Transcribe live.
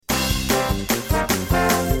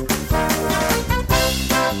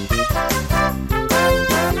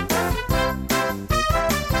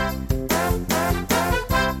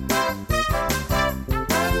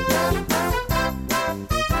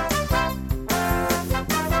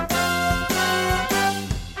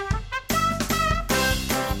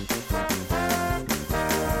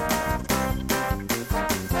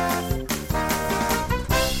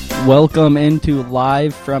Welcome into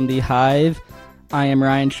Live from the Hive. I am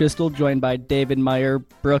Ryan Schistel, joined by David Meyer,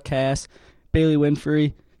 Brooke Hass, Bailey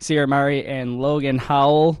Winfrey, Sierra Murray, and Logan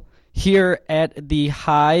Howell here at the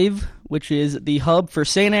Hive, which is the hub for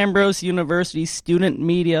St. Ambrose University student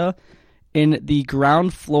media in the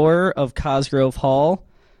ground floor of Cosgrove Hall.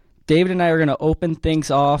 David and I are going to open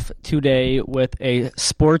things off today with a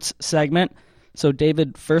sports segment. So,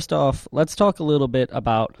 David, first off, let's talk a little bit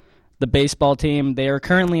about the baseball team. They are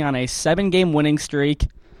currently on a 7-game winning streak,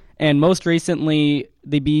 and most recently,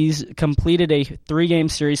 the Bees completed a 3-game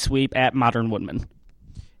series sweep at Modern Woodman.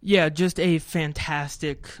 Yeah, just a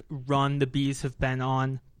fantastic run the Bees have been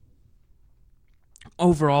on.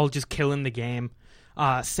 Overall, just killing the game.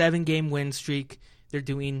 7-game win streak. They're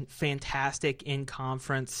doing fantastic in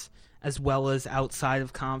conference as well as outside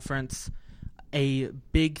of conference. A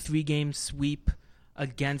big 3-game sweep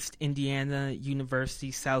against Indiana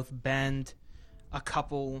University South Bend, a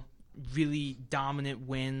couple really dominant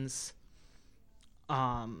wins.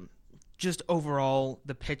 Just overall,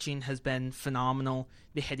 the pitching has been phenomenal.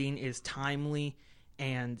 The hitting is timely,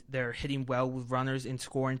 and they're hitting well with runners in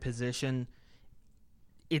scoring position.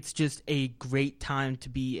 It's just a great time to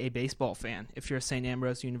be a baseball fan if you're a St.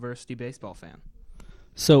 Ambrose University baseball fan.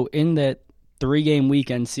 So in that 3-game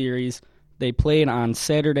weekend series, they played on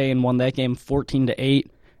Saturday and won that game 14-8,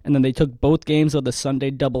 and then they took both games of the Sunday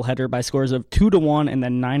doubleheader by scores of 2-1 and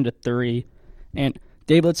then 9-3. And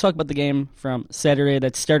Dave, let's talk about the game from Saturday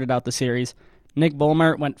that started out the series. Nick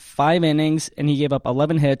Volmart went 5 innings, and he gave up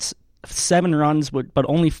 11 hits, 7 runs, but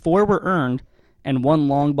only 4 were earned, and 1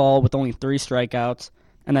 long ball with only 3 strikeouts.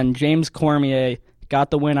 And then James Cormier got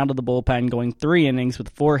the win out of the bullpen, going 3 innings with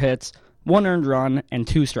 4 hits, 1 earned run, and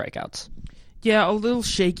 2 strikeouts. Yeah, a little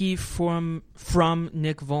shaky from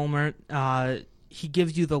Nick Volmart. He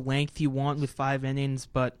gives you the length you want with 5 innings,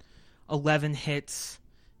 but 11 hits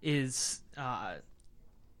is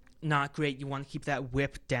not great. You want to keep that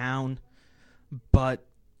whip down, but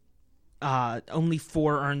only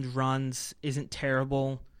 4 earned runs isn't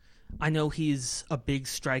terrible. I know he's a big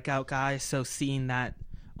strikeout guy, so seeing that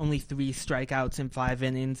only 3 strikeouts in 5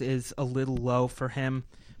 innings is a little low for him,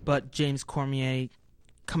 but James Cormier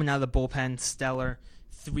coming out of the bullpen, stellar.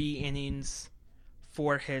 3 innings,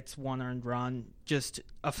 4 hits, 1 earned run. Just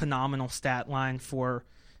a phenomenal stat line for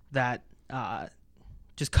that.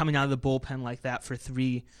 Just coming out of the bullpen like that for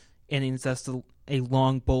 3 innings. That's a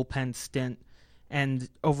long bullpen stint. And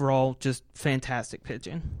overall, just fantastic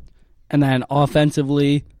pitching. And then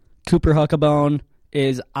offensively, Cooper Huckabone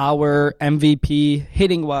is our MVP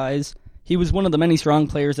hitting-wise. He was one of the many strong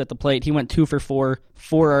players at the plate. He went 2 for 4,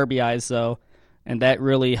 4 RBIs, though. And that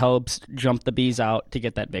really helps jump the Bees out to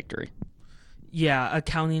get that victory. Yeah,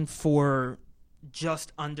 accounting for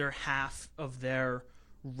just under half of their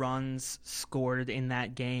runs scored in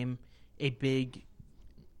that game. A big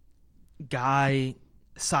guy,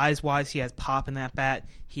 size-wise, he has pop in that bat.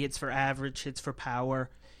 He hits for average, hits for power.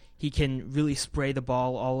 He can really spray the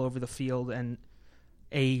ball all over the field, and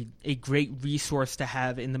a great resource to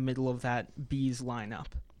have in the middle of that Bees lineup.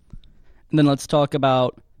 And then let's talk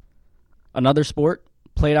about another sport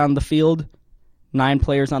played on the field, 9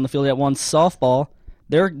 players on the field at once, softball.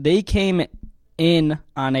 They came in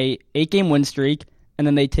on a 8-game win streak, and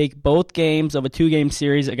then they take both games of a 2-game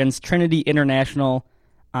series against Trinity International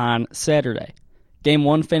on Saturday. Game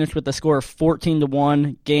 1 finished with a score of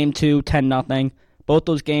 14-1, Game 2, 10-0. Both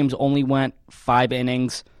those games only went 5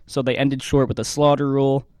 innings, so they ended short with a slaughter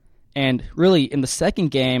rule. And really, in the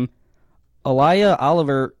second game, Aliyah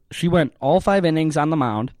Oliver, she went all 5 innings on the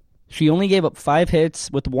mound. She only gave up 5 hits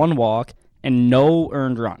with 1 walk and no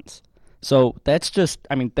earned runs. So that's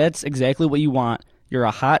exactly what you want. You're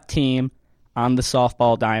a hot team on the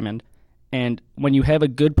softball diamond. And when you have a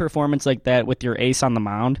good performance like that with your ace on the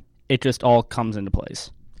mound, it just all comes into place.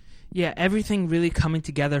 Yeah, everything really coming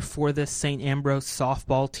together for this St. Ambrose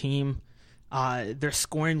softball team. They're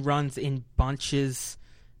scoring runs in bunches,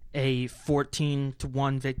 a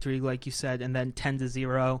 14-1 victory, like you said, and then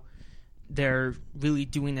 10-0. They're really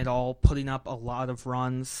doing it all, putting up a lot of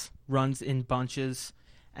runs in bunches,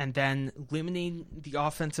 and then limiting the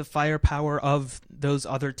offensive firepower of those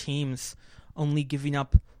other teams, only giving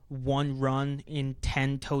up 1 run in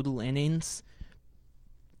 10 total innings.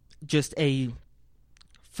 Just a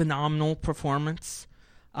phenomenal performance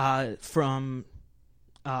from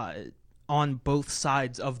on both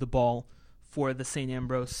sides of the ball for the St.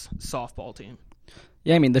 Ambrose softball team.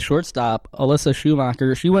 Yeah, I mean, the shortstop, Alyssa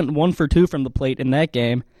Schumacher, she went 1 for 2 from the plate in that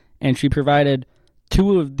game, and she provided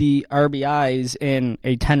 2 of the RBIs in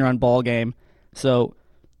a 10-run ball game. So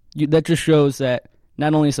that just shows that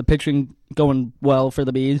not only is the pitching going well for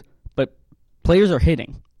the Bees, but players are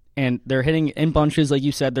hitting. And they're hitting in bunches, like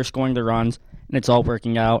you said, they're scoring the runs, and it's all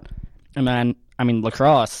working out. And then, I mean,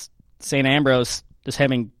 lacrosse, St. Ambrose is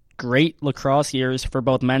having great lacrosse years for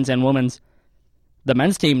both men's and women's. The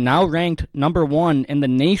men's team now ranked number 1 in the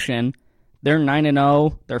nation. They're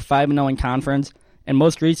 9-0. They're 5-0 in conference. And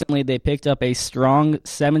most recently, they picked up a strong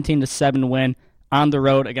 17-7 win on the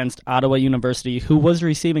road against Ottawa University, who was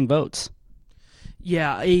receiving votes.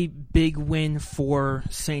 Yeah, a big win for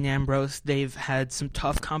St. Ambrose. They've had some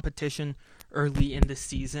tough competition early in the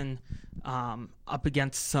season up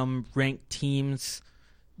against some ranked teams.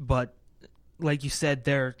 But like you said,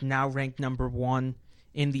 they're now ranked number 1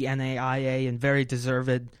 in the NAIA and very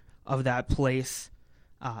deserved of that place.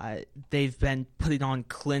 They've been putting on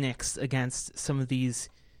clinics against some of these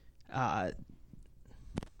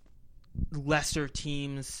lesser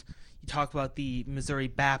teams. You talk about the Missouri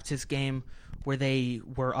Baptist game where they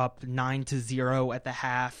were up 9-0 at the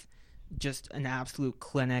half. Just an absolute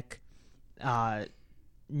clinic.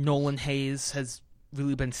 Nolan Hayes has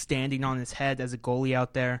really been standing on his head as a goalie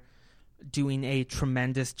out there, doing a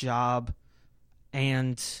tremendous job.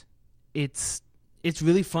 And it's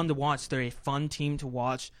really fun to watch. They're a fun team to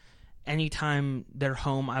watch. Anytime they're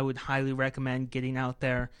home, I would highly recommend getting out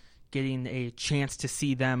there, getting a chance to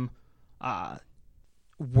see them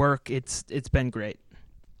work. It's been great.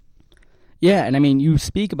 Yeah, and I mean, you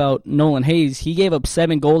speak about Nolan Hayes. He gave up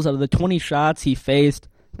 7 goals out of the 20 shots he faced.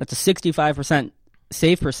 That's a 65%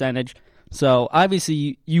 save percentage. So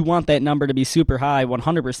obviously you want that number to be super high,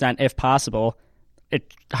 100% if possible.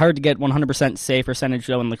 It's hard to get 100% save percentage,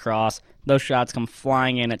 though, in lacrosse. Those shots come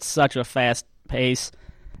flying in at such a fast pace.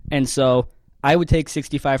 And so I would take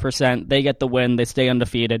 65%. They get the win. They stay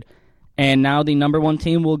undefeated. And now the number 1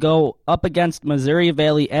 team will go up against Missouri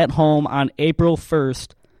Valley at home on April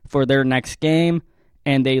 1st for their next game.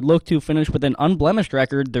 And they look to finish with an unblemished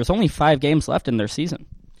record. There's only 5 games left in their season.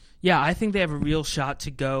 Yeah, I think they have a real shot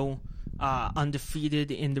to go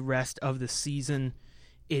undefeated in the rest of the season.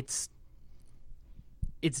 It's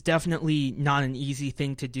definitely not an easy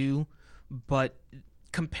thing to do, but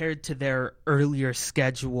compared to their earlier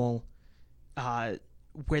schedule,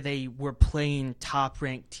 where they were playing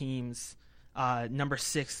top-ranked teams, number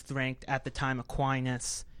 6th ranked at the time,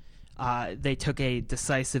 Aquinas, they took a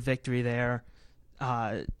decisive victory there.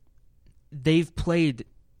 They've played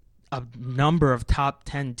a number of top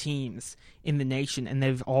 10 teams in the nation, and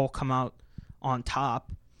they've all come out on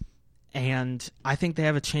top. And I think they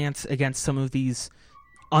have a chance against some of these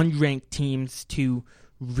unranked teams to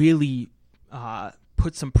really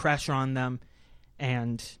put some pressure on them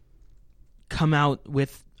and come out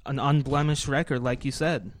with an unblemished record, like you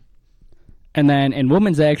said. And then in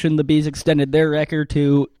women's action, the Bees extended their record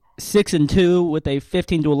to 6-2 with a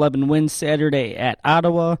 15-11 win Saturday at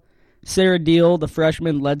Ottawa. Sarah Deal, the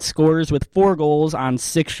freshman, led scorers with 4 goals on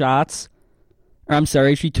 6 shots.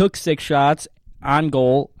 She took 6 shots on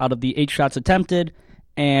goal out of the 8 shots attempted,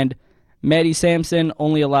 and Maddie Sampson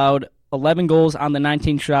only allowed 11 goals on the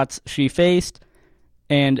 19 shots she faced.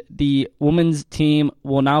 And the women's team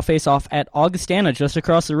will now face off at Augustana just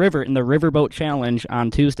across the river in the Riverboat Challenge on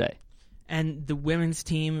Tuesday. And the women's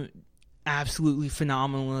team, absolutely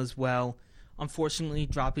phenomenal as well. Unfortunately,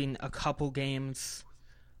 dropping a couple games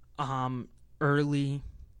early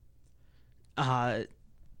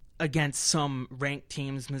against some ranked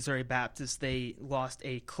teams. Missouri Baptist, they lost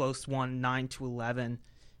a close one, 9-11.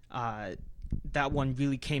 That one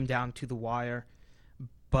really came down to the wire.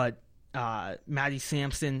 But Maddie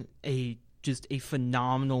Sampson, just a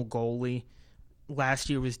phenomenal goalie.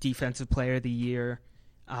 Last year was Defensive Player of the Year.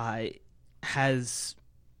 Has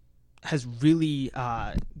really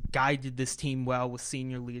guided this team well with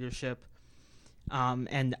senior leadership.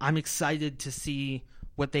 And I'm excited to see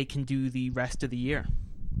what they can do the rest of the year.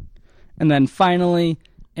 And then finally,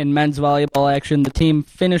 in men's volleyball action, the team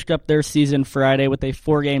finished up their season Friday with a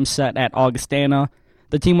 4-game set at Augustana.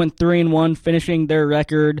 The team went 3-1, finishing their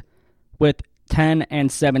record with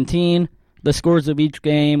 10-17. The scores of each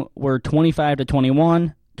game were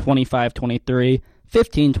 25-21, 25-23,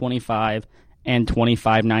 15-25, and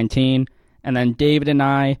 25-19. And then David and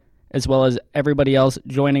I, as well as everybody else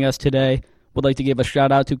joining us today, would like to give a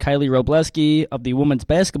shout-out to Kylie Robleski of the women's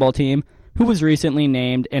basketball team, who was recently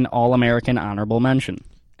named an All-American honorable mention.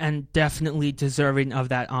 and definitely deserving of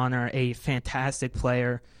that honor. A fantastic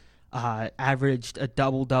player, averaged a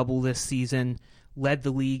double-double this season, led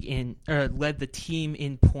the team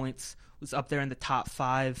in points, was up there in the top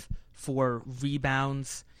 5 for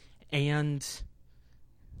rebounds, and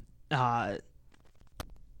led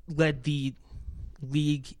the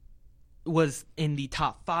league, was in the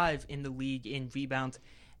top 5 in the league in rebounds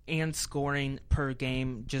and scoring per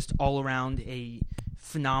game. Just all around a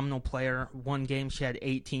phenomenal player. One game she had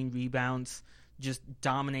 18 rebounds, just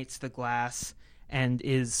dominates the glass, and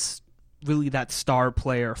is really that star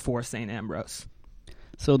player for St. Ambrose.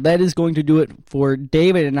 So that is going to do it for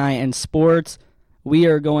David and I in sports. We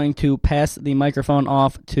are going to pass the microphone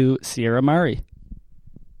off to Sierra Murray.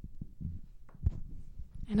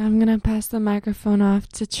 And I'm going to pass the microphone off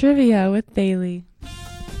to Trivia with Bailey.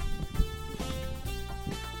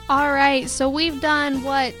 All right, so we've done,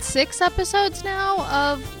 6 episodes now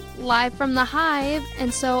of Live from the Hive,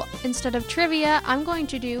 and so instead of trivia, I'm going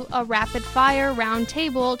to do a rapid-fire round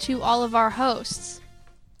table to all of our hosts.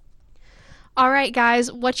 All right,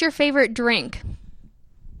 guys, what's your favorite drink?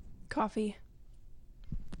 Coffee.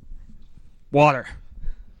 Water.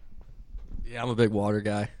 Yeah, I'm a big water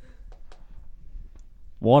guy.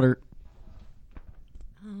 Water.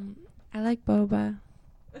 I like boba.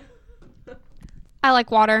 I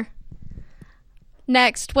like water.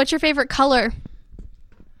 Next, what's your favorite color?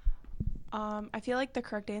 I feel like the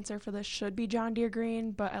correct answer for this should be John Deere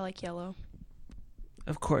green, but I like yellow.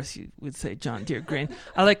 Of course, you would say John Deere green.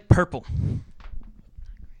 I like purple.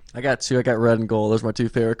 I got 2. I got red and gold. Those are my 2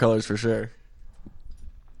 favorite colors for sure.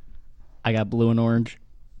 I got blue and orange.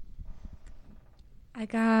 I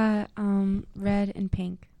got red and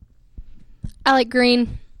pink. I like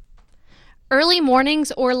green. Early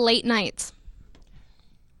mornings or late nights?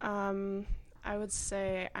 I would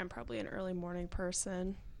say I'm probably an early morning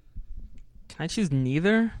person. Can I choose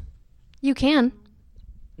neither? You can.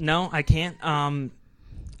 No, I can't.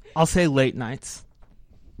 I'll say late nights.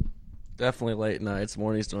 Definitely late nights.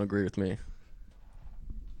 Mornings don't agree with me.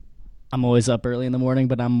 I'm always up early in the morning,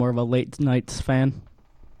 but I'm more of a late nights fan.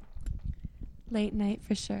 Late night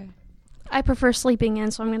for sure. I prefer sleeping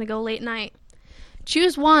in, so I'm going to go late night.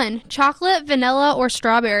 Choose one, chocolate, vanilla, or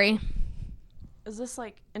strawberry. Is this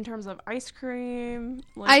like in terms of ice cream?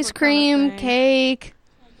 Ice cream, cake.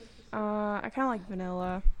 I kind of like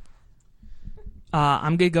vanilla.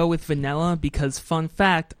 I'm going to go with vanilla because, fun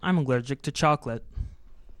fact, I'm allergic to chocolate.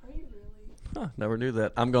 Are you really? Huh, never knew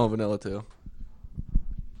that. I'm going vanilla too.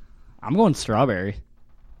 I'm going strawberry.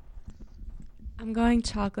 I'm going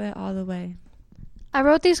chocolate all the way. I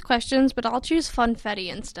wrote these questions, but I'll choose funfetti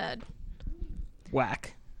instead.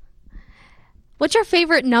 Whack. What's your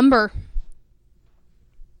favorite number?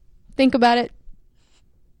 Think about it.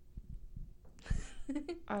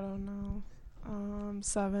 I don't know.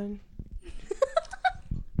 7.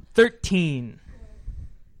 13.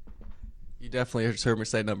 You definitely heard me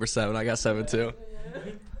say number 7. I got 7 too.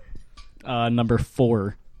 Number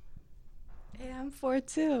 4. Hey, I'm 4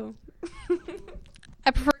 too.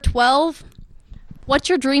 I prefer 12. What's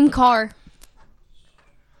your dream car?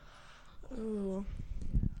 Ooh.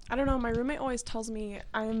 I don't know. My roommate always tells me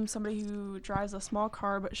I'm somebody who drives a small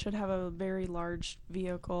car but should have a very large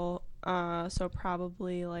vehicle. So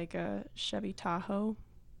probably like a Chevy Tahoe.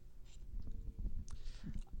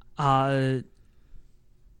 I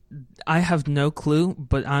have no clue,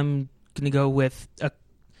 but I'm going to go with, I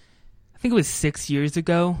think it was 6 years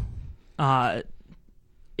ago.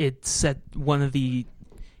 It set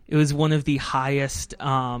it was one of the highest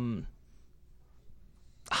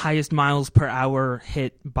miles per hour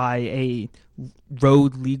hit by a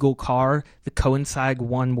road legal car, the Coincide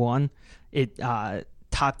 1-1. It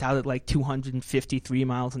topped out at like 253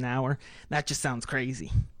 miles an hour. That just sounds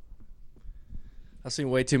crazy. I've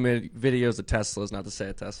seen way too many videos of Teslas not to say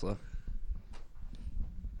a Tesla.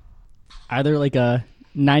 Either like a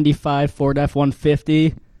 95 Ford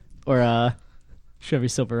F-150 or a Chevy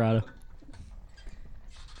Silverado.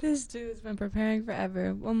 This dude's been preparing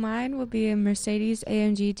forever. Well, mine will be a Mercedes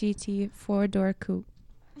AMG GT 4-door coupe.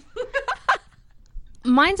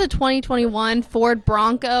 Mine's a 2021 Ford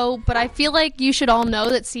Bronco, but I feel like you should all know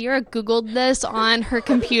that Sierra Googled this on her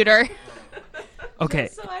computer. Okay.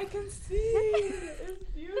 So I can see. It's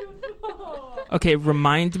beautiful. Okay,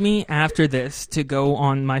 remind me after this to go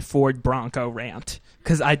on my Ford Bronco rant,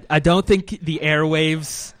 because I don't think the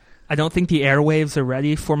airwaves are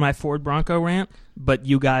ready for my Ford Bronco rant, but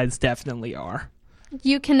you guys definitely are.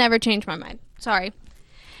 You can never change my mind. Sorry.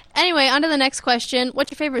 Anyway, on to the next question.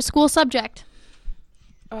 What's your favorite school subject?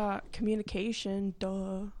 Communication.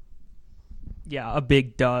 Duh. Yeah, a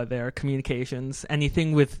big duh there. Communications,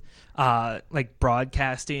 anything with like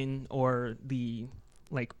broadcasting or the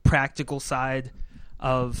like practical side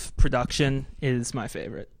of production is my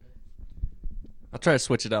favorite. I'll try to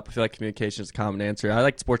switch it up. I feel like communication is a common answer. I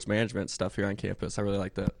like sports management stuff here on campus. I really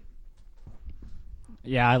like that.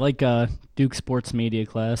 Yeah, I like Duke sports media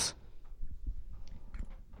class.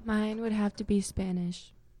 Mine would have to be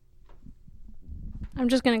Spanish. I'm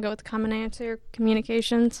just going to go with the common answer,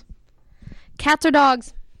 communications. Cats or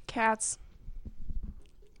dogs? Cats.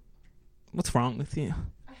 What's wrong with you?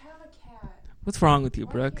 I have a cat. What's wrong with you,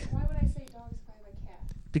 Brooke? Why would I say dogs if I have a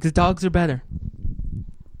cat? Because dogs are better.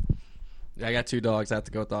 Yeah, I got 2 dogs. I have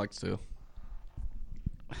to go with dogs too.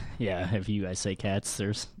 Yeah, if you guys say cats,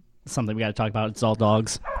 there's something we got to talk about. It's all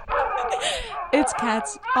dogs. It's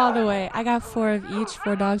cats all the way. I got 4 of each,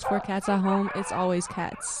 4 dogs, 4 cats at home. It's always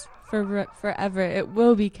cats. Forever. It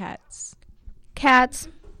will be cats. Cats.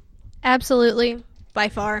 Absolutely. By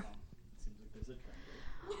far.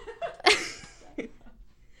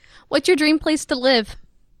 What's your dream place to live?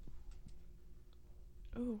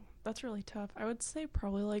 Ooh, that's really tough. I would say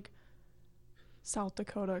probably like South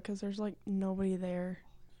Dakota because there's like nobody there.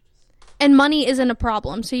 And money isn't a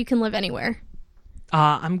problem, so you can live anywhere.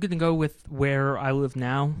 I'm going to go with where I live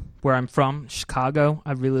now, where I'm from, Chicago.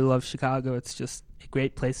 I really love Chicago. It's just a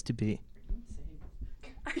great place to be.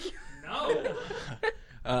 No.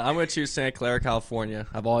 I'm going to choose Santa Clara, California.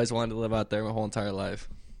 I've always wanted to live out there my whole entire life.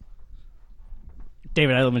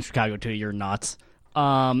 David, I live in Chicago too. You're nuts.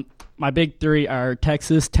 My big 3 are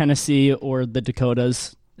Texas, Tennessee, or the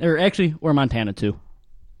Dakotas. Or Montana too.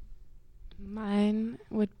 Mine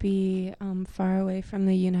would be far away from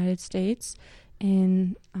the United States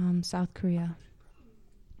in South Korea.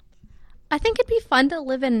 I think it'd be fun to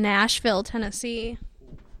live in Nashville, Tennessee.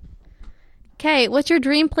 Okay, what's your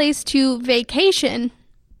dream place to vacation?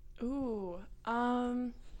 Ooh,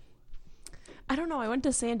 I don't know. I went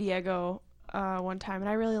to San Diego one time and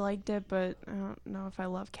I really liked it, but I don't know if I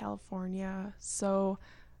love California. So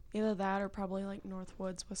either that or probably like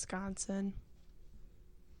Northwoods, Wisconsin.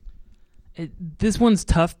 This one's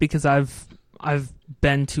tough because I've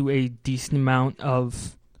been to a decent amount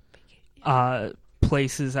of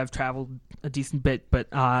places. I've traveled a decent bit, but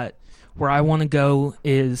where I want to go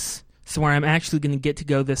is where I'm actually going to get to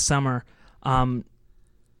go this summer.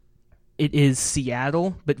 It is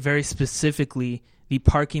Seattle, but very specifically the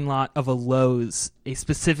parking lot of a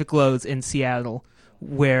specific Lowe's in Seattle,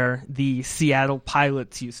 where the Seattle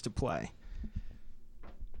Pilots used to play.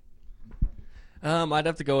 I'd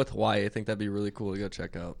have to go with Hawaii. I think that'd be really cool to go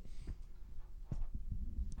check out.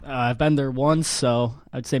 I've been there once, so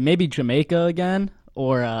I'd say maybe Jamaica again,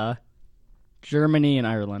 or Germany and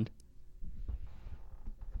Ireland.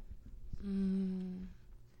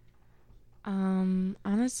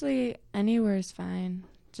 Honestly, anywhere is fine.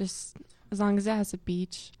 Just as long as it has a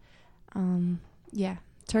beach. Yeah,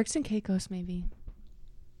 Turks and Caicos maybe.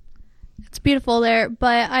 It's beautiful there,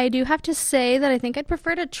 but I do have to say that I think I'd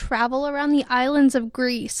prefer to travel around the islands of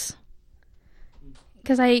Greece.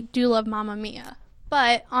 Because I do love Mamma Mia.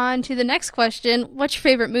 But on to the next question. What's your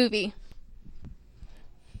favorite movie?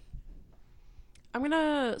 I'm going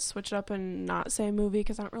to switch it up and not say movie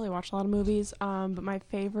because I don't really watch a lot of movies. But my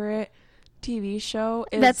favorite TV show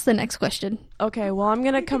is... That's the next question. Okay, well, I'm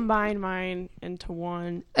going to combine mine into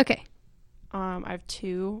one. Okay. I have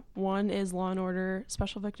 2. One is Law & Order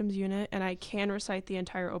Special Victims Unit, and I can recite the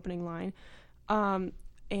entire opening line. And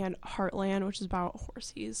Heartland, which is about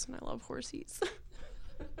horsies, and I love horsies.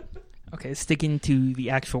 Okay, sticking to the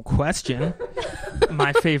actual question,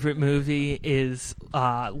 my favorite movie is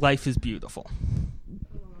Life is Beautiful.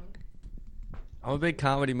 I'm a big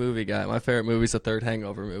comedy movie guy. My favorite movie is The Third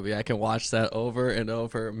Hangover movie. I can watch that over and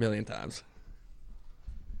over a million times.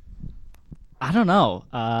 I don't know.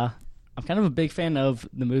 I'm kind of a big fan of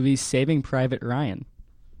the movie Saving Private Ryan.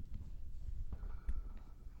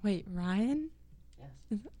 Wait, Ryan?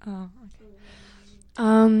 Yes. Oh, okay.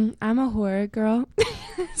 I'm a horror girl.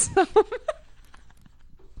 so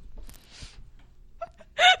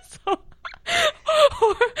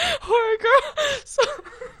horror girl. So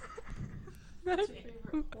What's your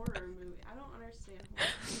favorite horror movie? I don't understand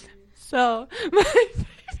horror movies. So my favorite.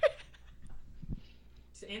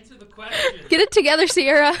 Just answer the question. Get it together,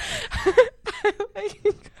 Sierra.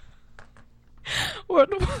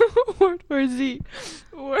 World War Z.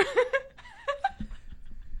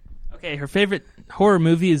 Okay, her favorite horror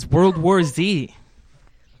movie is World War Z.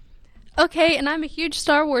 Okay, and I'm a huge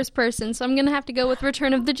Star Wars person, so I'm going to have to go with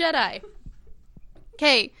Return of the Jedi.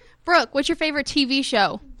 Okay, Brooke, what's your favorite TV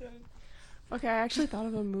show? Okay, I actually thought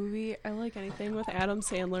of a movie. I like anything with Adam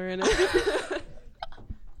Sandler in it.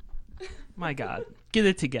 My God. Get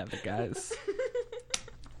it together, guys.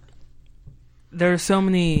 There are so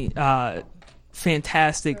many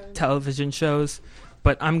fantastic television shows,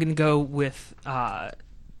 but I'm going to go with a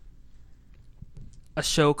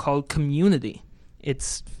show called Community.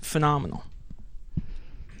 It's phenomenal.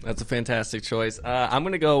 That's a fantastic choice. I'm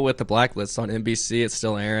going to go with The Blacklist on NBC. It's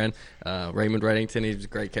still airing. Raymond Reddington, he's a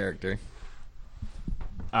great character.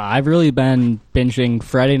 I've really been binging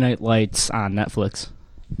Friday Night Lights on Netflix.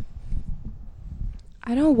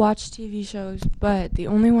 I don't watch TV shows, but the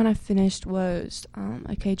only one I finished was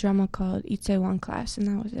a K-drama called Itaewon Class, and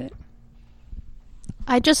that was it.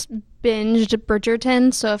 I just binged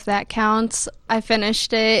Bridgerton, so if that counts, I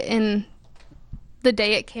finished it in the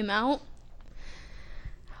day it came out.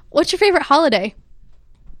 What's your favorite holiday?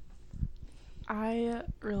 I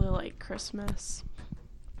really like Christmas.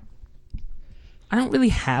 I don't really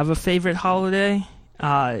have a favorite holiday.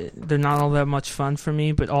 They're not all that much fun for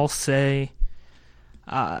me, but I'll say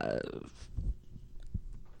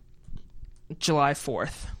July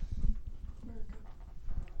 4th.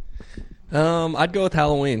 I'd go with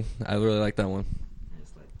Halloween. I really like that one.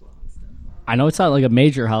 I know it's not like a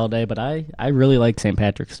major holiday, but I really like St.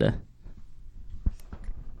 Patrick's Day.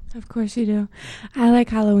 Of course you do. I like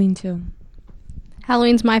Halloween too.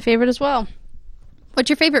 Halloween's my favorite as well. What's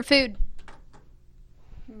your favorite food?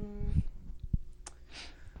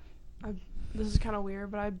 This is kind of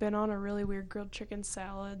weird, but I've been on a really weird grilled chicken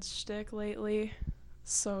salad stick lately.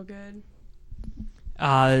 So good.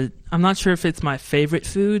 I'm not sure if it's my favorite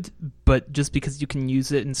food, but just because you can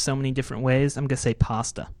use it in so many different ways, I'm going to say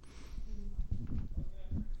pasta.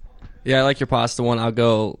 Yeah, I like your pasta one. I'll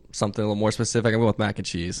go something a little more specific. I'm going with mac and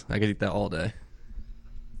cheese. I could eat that all day.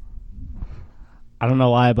 I don't know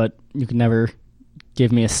why, but you can never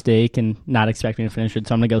give me a steak and not expect me to finish it,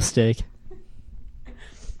 so I'm going to go steak.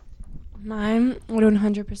 Mine would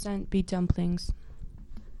 100% be dumplings.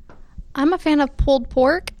 I'm a fan of pulled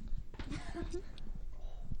pork.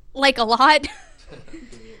 Like a lot.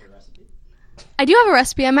 I do have a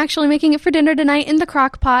recipe. I'm actually making it for dinner tonight in the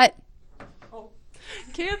crock pot.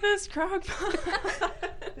 Candace Crockpot.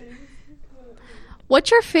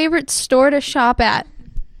 What's your favorite store to shop at?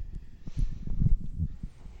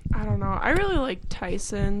 I don't know. I really like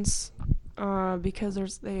Tyson's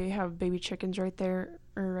because they have baby chickens right there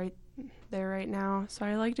right now. So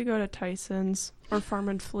I like to go to Tyson's or Farm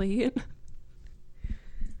and Fleet.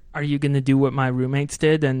 Are you going to do what my roommates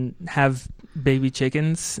did and have baby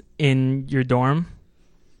chickens in your dorm?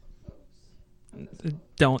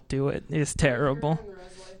 Don't do it. It's terrible.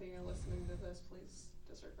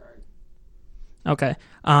 Okay.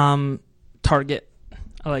 Target.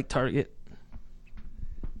 I like Target.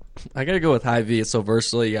 I gotta go with Hive. It's so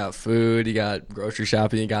versatile. You got food, you got grocery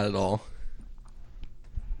shopping, you got it all.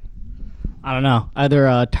 I don't know.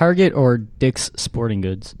 Either Target or Dick's Sporting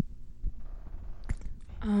Goods.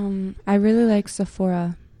 I really like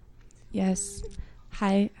Sephora. Yes.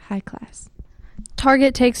 High class.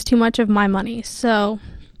 Target takes too much of my money, so.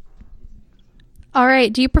 All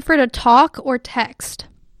right. Do you prefer to talk or text?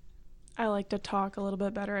 I like to talk a little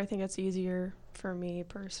bit better. I think it's easier for me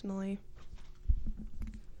personally.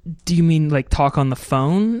 Do you mean like talk on the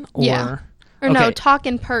phone? Or? Yeah. Or okay. no, talk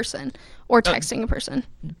in person or texting in person.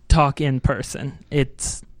 Talk in person.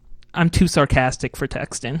 I'm too sarcastic for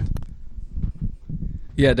texting.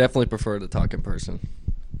 Yeah, definitely prefer to talk in person.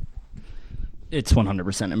 It's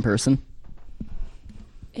 100% in person.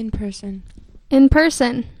 In person. In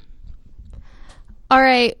person. All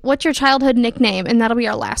right. What's your childhood nickname? And that'll be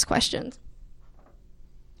our last question.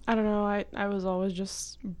 I don't know. I was always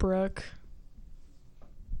just Brooke.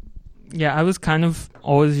 Yeah, I was kind of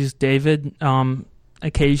always just David.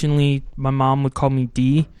 Occasionally, my mom would call me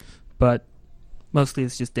D, but mostly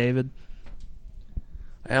it's just David.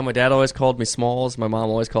 Yeah, my dad always called me Smalls. My mom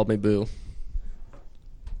always called me Boo.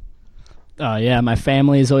 Yeah, my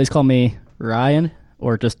family has always called me Ryan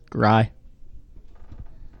or just Rye.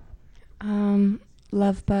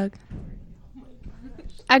 Love Bug.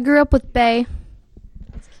 I grew up with Bay.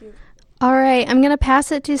 That's cute. All right. I'm going to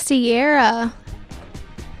pass it to Sierra.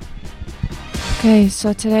 Okay,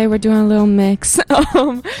 so today we're doing a little mix.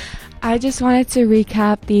 I just wanted to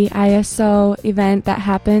recap the ISO event that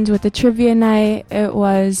happened with the trivia night. It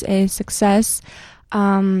was a success.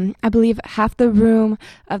 I believe half the room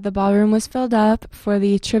of the ballroom was filled up for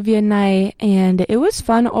the trivia night, and it was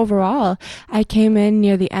fun overall. I came in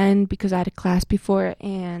near the end because I had a class before,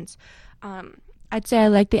 and I'd say I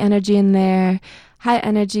liked the energy in there. High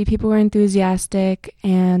energy, people were enthusiastic,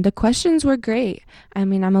 and the questions were great. I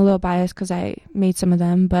mean, I'm a little biased because I made some of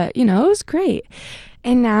them, but, it was great.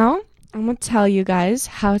 And now I'm going to tell you guys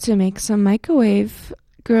how to make some microwave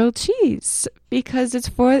grilled cheese because it's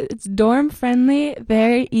dorm friendly,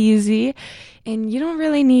 very easy, and you don't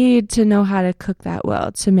really need to know how to cook that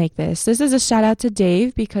well to make this. This is a shout out to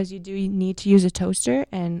Dave because you do need to use a toaster,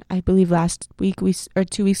 and I believe last week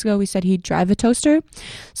 2 weeks ago we said he'd drive a toaster.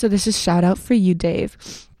 So this is shout out for you, Dave.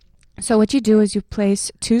 So what you do is you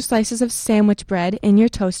place 2 slices of sandwich bread in your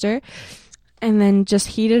toaster and then just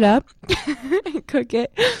heat it up and cook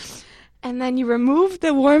it. And then you remove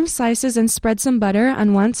the warm slices and spread some butter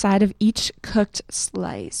on one side of each cooked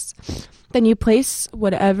slice. Then you place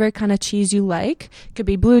whatever kind of cheese you like. It could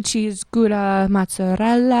be blue cheese, Gouda,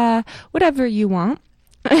 mozzarella, whatever you want.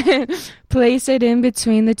 Place it in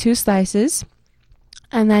between the 2 slices.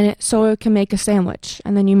 And then so it can make a sandwich.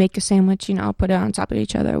 And then you make a sandwich, put it on top of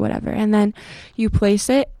each other or whatever. And then you place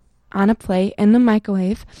it on a plate in the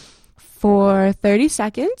microwave for 30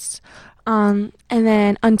 seconds. And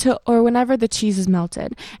then whenever the cheese is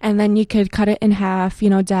melted, and then you could cut it in half,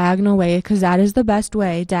 diagonal way, because that is the best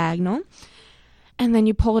way, diagonal. And then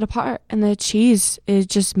you pull it apart, and the cheese is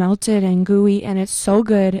just melted and gooey, and it's so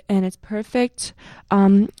good, and it's perfect,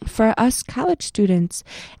 for us college students.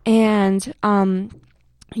 And,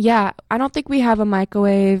 yeah, I don't think we have a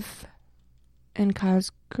microwave in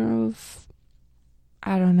Cosgrove.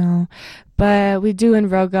 I don't know, but we do in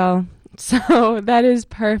Rogo. So that is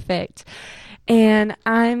perfect. And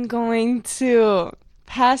I'm going to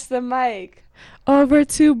pass the mic over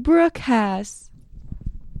to Brooke Haas.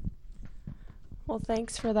 Well,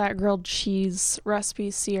 thanks for that grilled cheese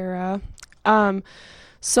recipe, Sierra.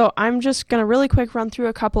 So I'm just going to really quick run through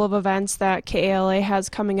a couple of events that KALA has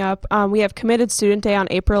coming up. We have Committed Student Day on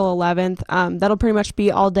April 11th. That'll pretty much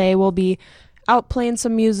be all day. We'll be out playing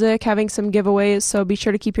some music, having some giveaways, so be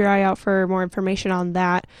sure to keep your eye out for more information on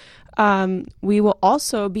that. We will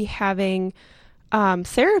also be having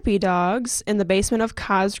therapy dogs in the basement of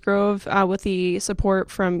Cosgrove with the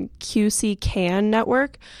support from QC Can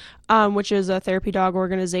Network, which is a therapy dog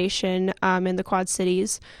organization in the Quad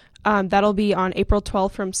Cities. That'll be on April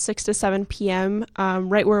 12th from 6 to 7 p.m.,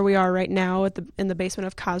 right where we are right now in the basement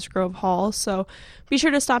of Cosgrove Hall. So be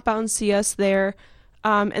sure to stop out and see us there.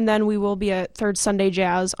 And then we will be at Third Sunday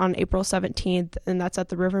Jazz on April 17th, and that's at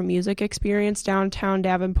the River Music Experience downtown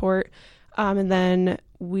Davenport. And then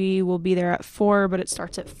we will be there at 4, but it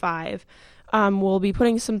starts at 5. We'll be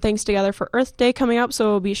putting some things together for Earth Day coming up,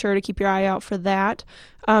 so be sure to keep your eye out for that.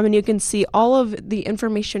 And you can see all of the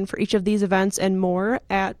information for each of these events and more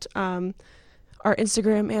at our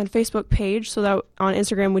Instagram and Facebook page. So that on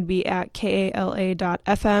Instagram would be at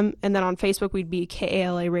KALA.FM, and then on Facebook we'd be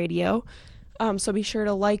KALA Radio. So be sure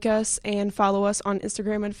to like us and follow us on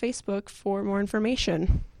Instagram and Facebook for more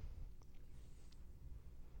information.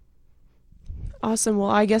 Awesome.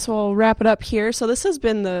 Well, I guess we'll wrap it up here. So this has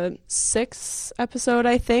been the 6th episode,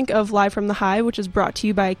 I think, of Live from the Hive, which is brought to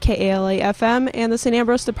you by KALA-FM and the St.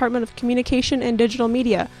 Ambrose Department of Communication and Digital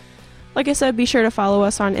Media. Like I said, be sure to follow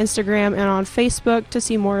us on Instagram and on Facebook to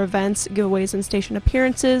see more events, giveaways, and station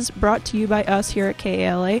appearances brought to you by us here at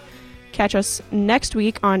KALA. Catch us next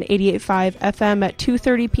week on 88.5 FM at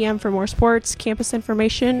 2:30 p.m. for more sports, campus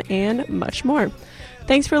information, and much more.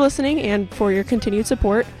 Thanks for listening and for your continued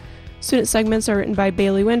support. Student segments are written by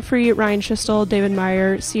Bailey Winfrey, Ryan Schistel, David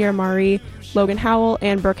Meyer, Sierra Mari, Logan Howell,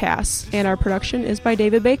 and Brooke Haas. And our production is by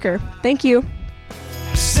David Baker. Thank you.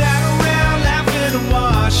 Sat around laughing and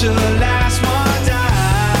watched